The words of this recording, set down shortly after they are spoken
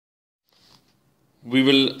We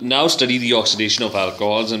will now study the oxidation of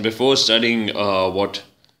alcohols, and before studying what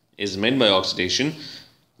is meant by oxidation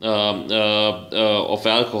of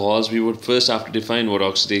alcohols, we would first have to define what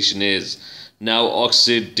oxidation is. Now,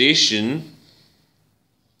 oxidation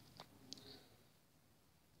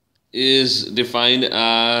is defined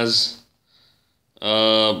as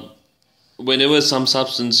whenever some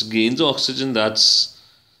substance gains oxygen,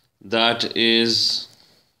 that is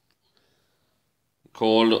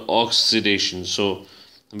called oxidation. So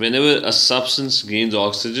whenever a substance gains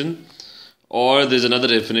oxygen, or there's another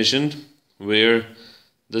definition where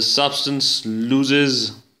the substance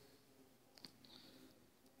loses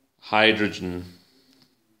hydrogen,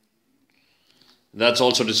 that's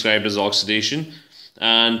also described as oxidation.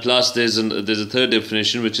 And plus there's a third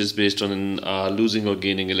definition which is based on losing or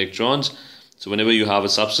gaining electrons. So whenever you have a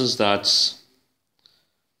substance that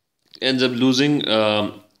ends up losing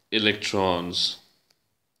electrons,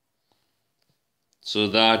 so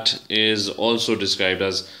that is also described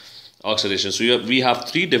as oxidation. So we have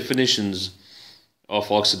three definitions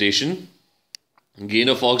of oxidation: gain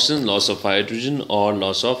of oxygen, loss of hydrogen, or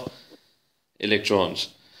loss of electrons.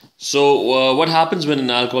 So what happens when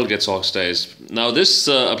an alcohol gets oxidized? Now this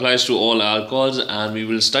applies to all alcohols, and we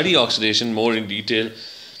will study oxidation more in detail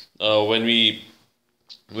when we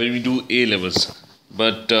do A levels.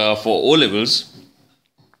 But for O levels,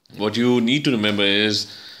 what you need to remember is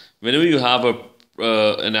whenever you have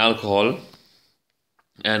an alcohol,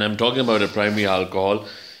 and I'm talking about a primary alcohol,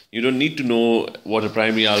 you don't need to know what a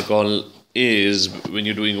primary alcohol is when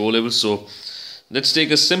you're doing O levels. So let's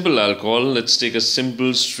take a simple alcohol. Let's take a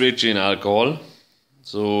simple straight chain alcohol.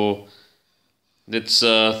 So let's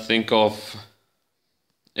think of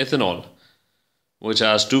ethanol, which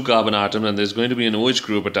has two carbon atoms, and there's going to be an OH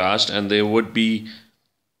group attached, and there would be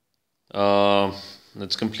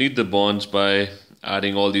let's complete the bonds by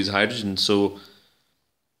adding all these hydrogens. So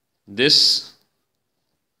this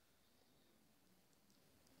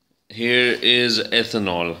here is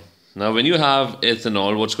ethanol. Now when you have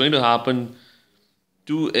ethanol, what's going to happen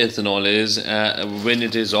to ethanol is when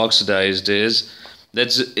it is oxidized is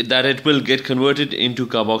that it will get converted into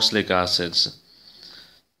carboxylic acids.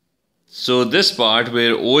 So this part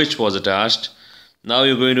where OH was attached, now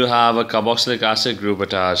you're going to have a carboxylic acid group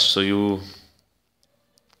attached. So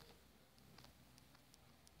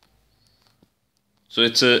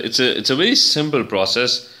it's a very simple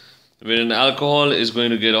process where an alcohol is going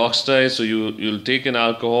to get oxidized. So you'll take an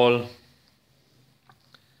alcohol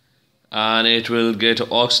and it will get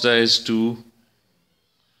oxidized to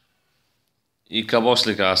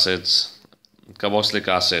carboxylic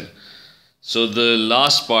acid. So the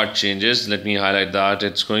last part changes. Let me highlight that.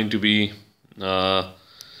 It's going to be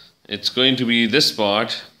this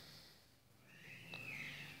part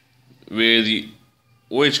where the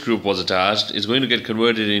OH group was attached is going to get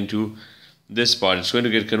converted into this part. It's going to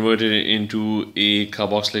get converted into a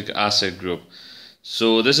carboxylic acid group.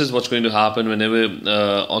 So this is what's going to happen whenever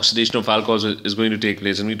oxidation of alcohols is going to take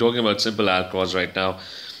place. And we're talking about simple alcohols right now.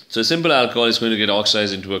 So a simple alcohol is going to get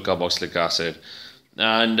oxidized into a carboxylic acid.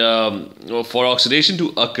 And for oxidation to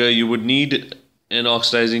occur, you would need an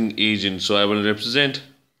oxidizing agent. So I will represent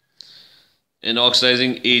an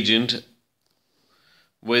oxidizing agent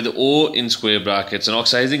with O in square brackets. An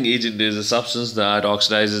oxidizing agent is a substance that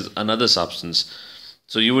oxidizes another substance.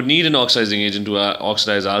 So you would need an oxidizing agent to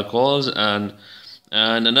oxidize alcohols, and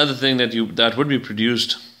another thing that would be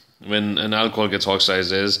produced when an alcohol gets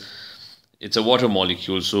oxidized is it's a water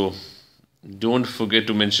molecule. So don't forget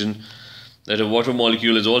to mention that a water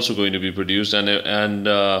molecule is also going to be produced. And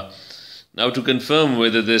now to confirm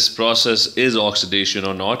whether this process is oxidation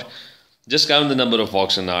or not, just count the number of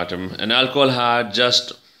oxygen atom. An alcohol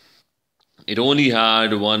only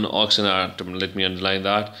had one oxygen atom. Let me underline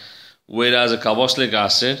that. Whereas a carboxylic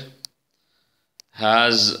acid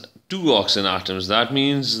has two oxygen atoms. That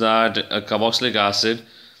means that a carboxylic acid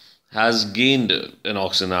has gained an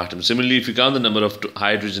oxygen atom. Similarly, if you count the number of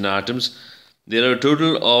hydrogen atoms, there are a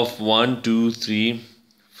total of 1, 2, 3,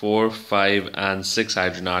 4, 5, and 6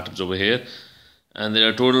 hydrogen atoms over here. And there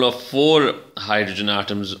are a total of 4 hydrogen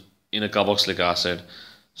atoms in a carboxylic acid.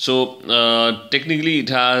 So technically it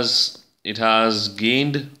has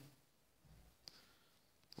gained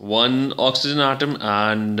one oxygen atom,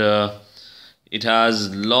 and it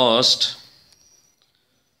has lost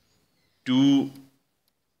 2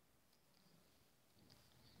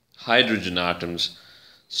 hydrogen atoms.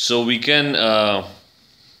 So we can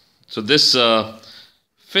so this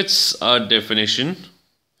fits our definition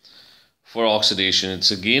for oxidation.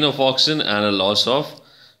 It's a gain of oxygen and a loss of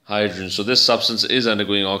hydrogen. So this substance is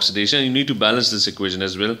undergoing oxidation. You need to balance this equation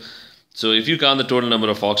as well. So if you count the total number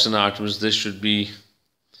of oxygen atoms, this should be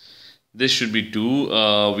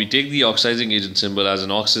 2. We take the oxidizing agent symbol as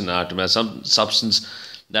an oxygen atom, as some substance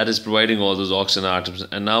that is providing all those oxygen atoms.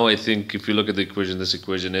 And now I think if you look at the equation, this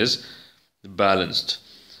equation is balanced.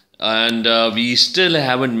 And we still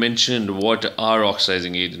haven't mentioned what are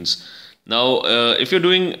oxidizing agents. Now, if you're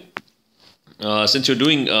doing, since you're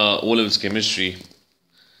doing O-levels chemistry,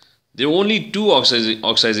 there are only 2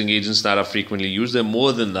 oxidizing agents that are frequently used. There are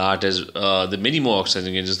more than that, as there are many more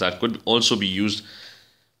oxidizing agents that could also be used.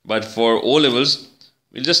 But for O-levels,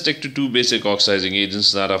 we'll just stick to 2 basic oxidizing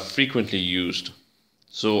agents that are frequently used.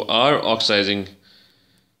 So our oxidizing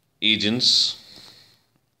agents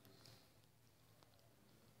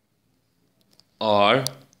are,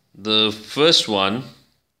 the first one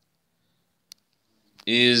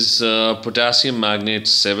is potassium magnate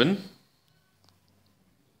 7.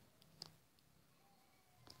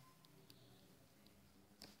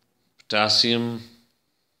 Potassium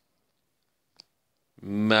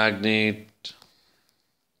magnate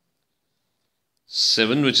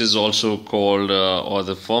 7, which is also called, or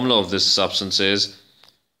the formula of this substance is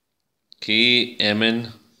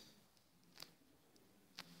KMnO4.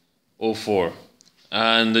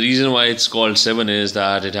 And the reason why it's called 7 is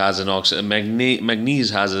that it has an manganese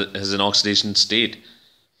has an oxidation state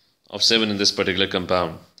of 7 in this particular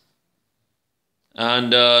compound.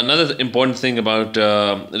 And another important thing about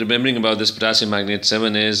remembering about this potassium magnate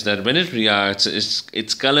 7 is that when it reacts,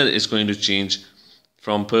 its color is going to change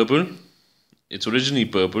from purple. It's originally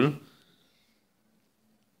purple.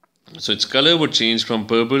 So its color would change from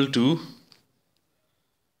purple to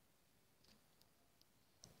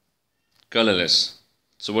colorless.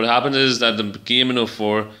 So what happens is that the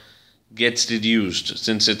KMnO4 gets reduced.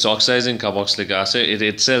 Since it's oxidizing carboxylic acid, it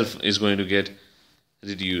itself is going to get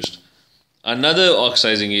reduced. Another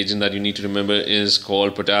oxidizing agent that you need to remember is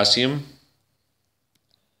called potassium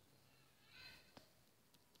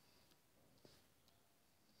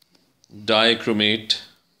dichromate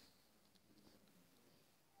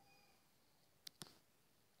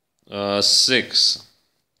 6,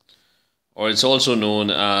 or it's also known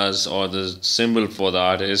as, or the symbol for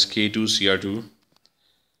that is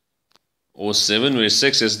K2Cr2O7, where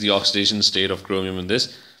 6 is the oxidation state of chromium in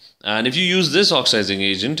this. And if you use this oxidizing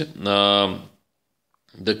agent,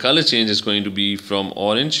 the color change is going to be from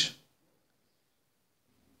orange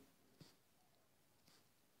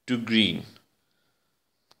to green.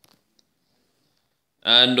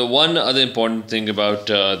 And one other important thing about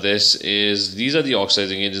this is these are the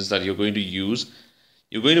oxidizing agents that you're going to use.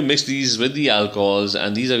 You're going to mix these with the alcohols,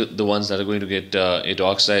 and these are the ones that are going to get it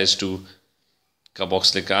oxidized to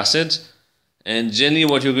carboxylic acids. And generally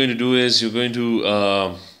what you're going to do is you're going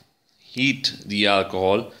to heat the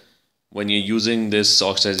alcohol when you're using this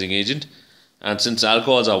oxidizing agent. And since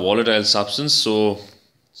alcohols are volatile substance, so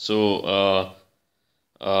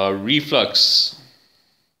reflux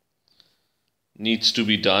needs to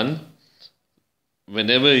be done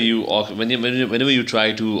whenever you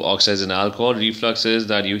try to oxidize an alcohol. Reflux is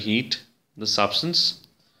that you heat the substance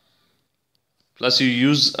plus you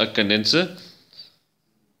use a condenser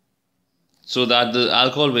so that the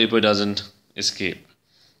alcohol vapor doesn't escape.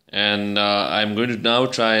 And I'm going to now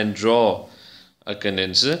try and draw a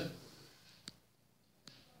condenser.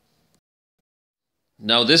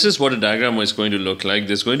 Now this is what a diagram is going to look like.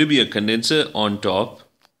 There's going to be a condenser on top,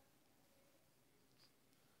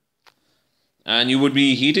 and you would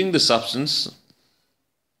be heating the substance.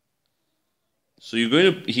 So you're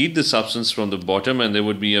going to heat the substance from the bottom, and there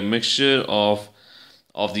would be a mixture of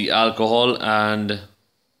the alcohol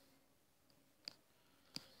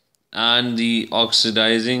and the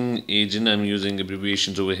oxidizing agent. I'm using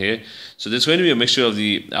abbreviations over here. So there's going to be a mixture of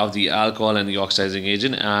the alcohol and the oxidizing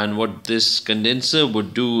agent. And what this condenser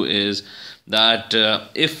would do is that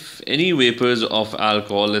if any vapors of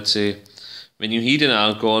alcohol, let's say when you heat an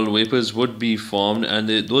alcohol, vapors would be formed, and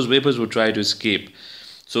those vapors would try to escape.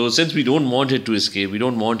 So since we don't want it to escape, we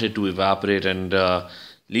don't want it to evaporate and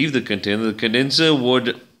leave the container, the condenser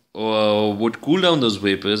would cool down those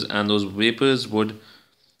vapors, and those vapors would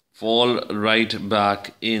fall right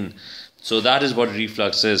back in. So that is what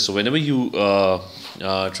reflux is. So whenever you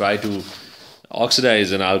try to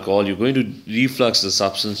oxidize an alcohol, you're going to reflux the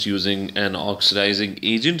substance using an oxidizing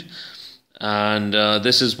agent. And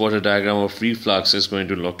this is what a diagram of reflux is going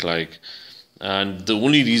to look like. And the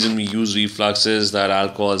only reason we use reflux is that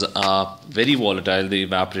alcohols are very volatile. They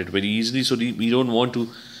evaporate very easily. So we don't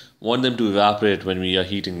want them to evaporate when we are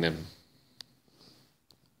heating them.